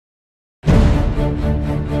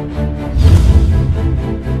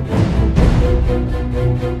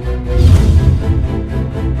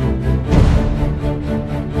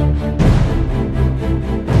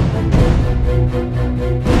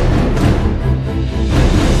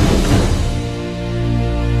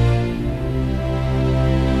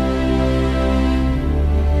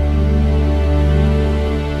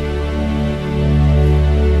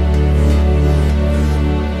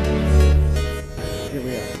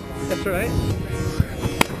That's right.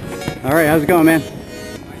 All right, how's it going, man?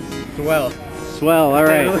 Swell. Swell, all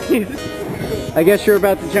right. I guess you're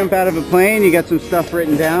about to jump out of a plane. You got some stuff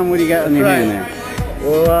written down. What do you got in your hand there?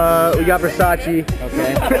 Well, we got Versace.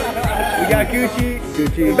 Okay. We got Gucci.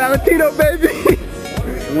 Gucci. Valentino, baby.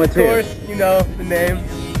 And what's Of course, you know the name.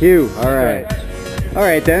 Hugh. All right. All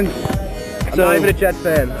right then. I'm not even a Jets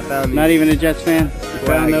fan. I found these. Not even a Jets fan? You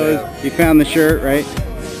found those? You found the shirt, right?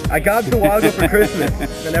 I got them a while ago for Christmas.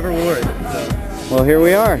 I never wore it. So. Well, here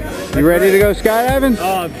we are. You ready to go skydiving?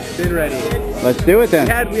 Oh, I've been ready. Let's do it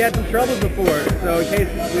then. We had some troubles before, so in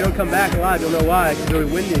case we don't come back alive, you'll know why, because there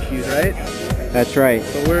were wind issues, right? That's right.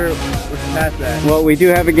 But we're past that. Well, we do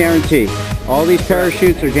have a guarantee. All these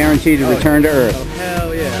parachutes are guaranteed to return to Earth. Oh,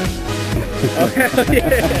 hell yeah. Oh, hell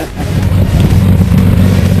yeah.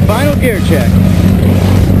 Final gear check.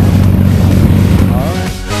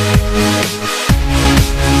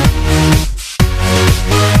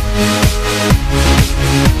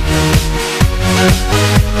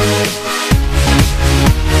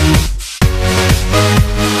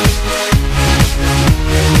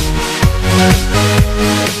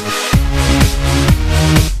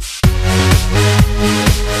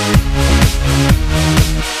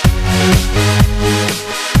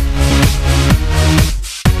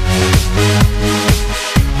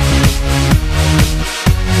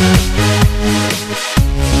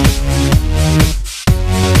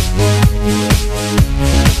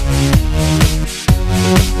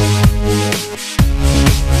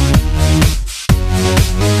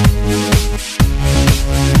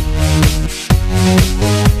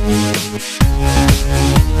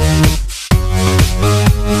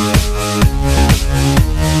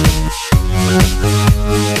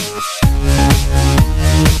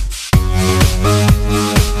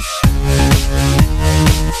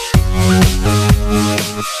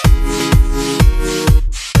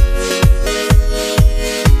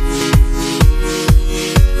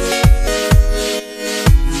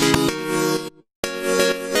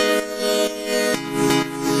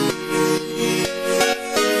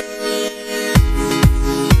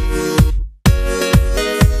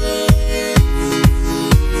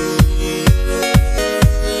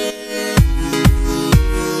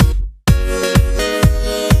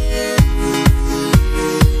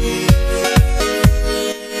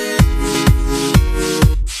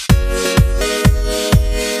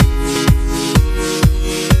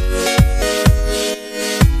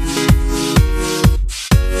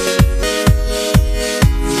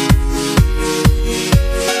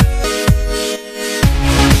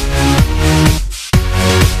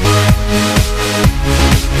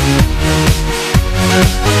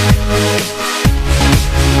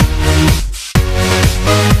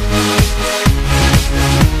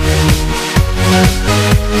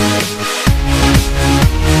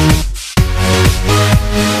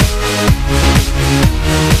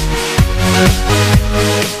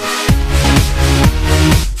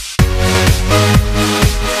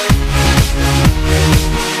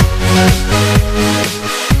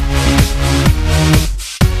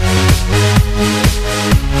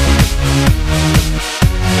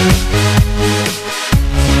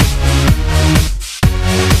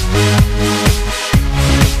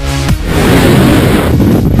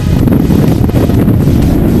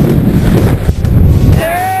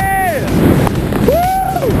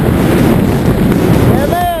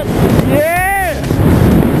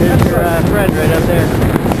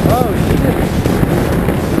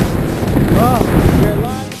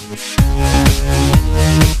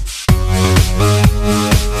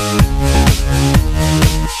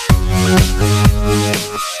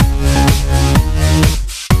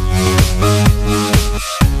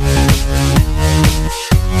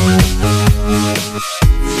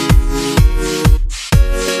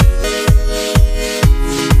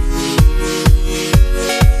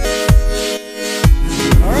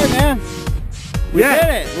 We did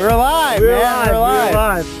it. We're alive, We're man. alive. We're alive. We're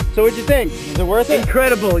alive. So what'd you think? Was it worth it?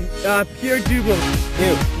 Incredible. Pure jubilant.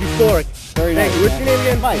 Euphoric. Very nice. What's your name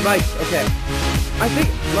again? Mike. Mike. Okay. I think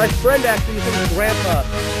my friend actually, his grandpa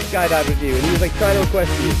skydived with you, and he was like trying to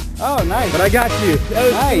request you. Oh, nice. But I got you. That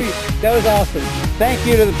was nice. sweet. That was awesome. Thank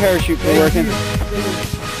you to the parachute for working.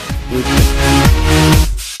 You.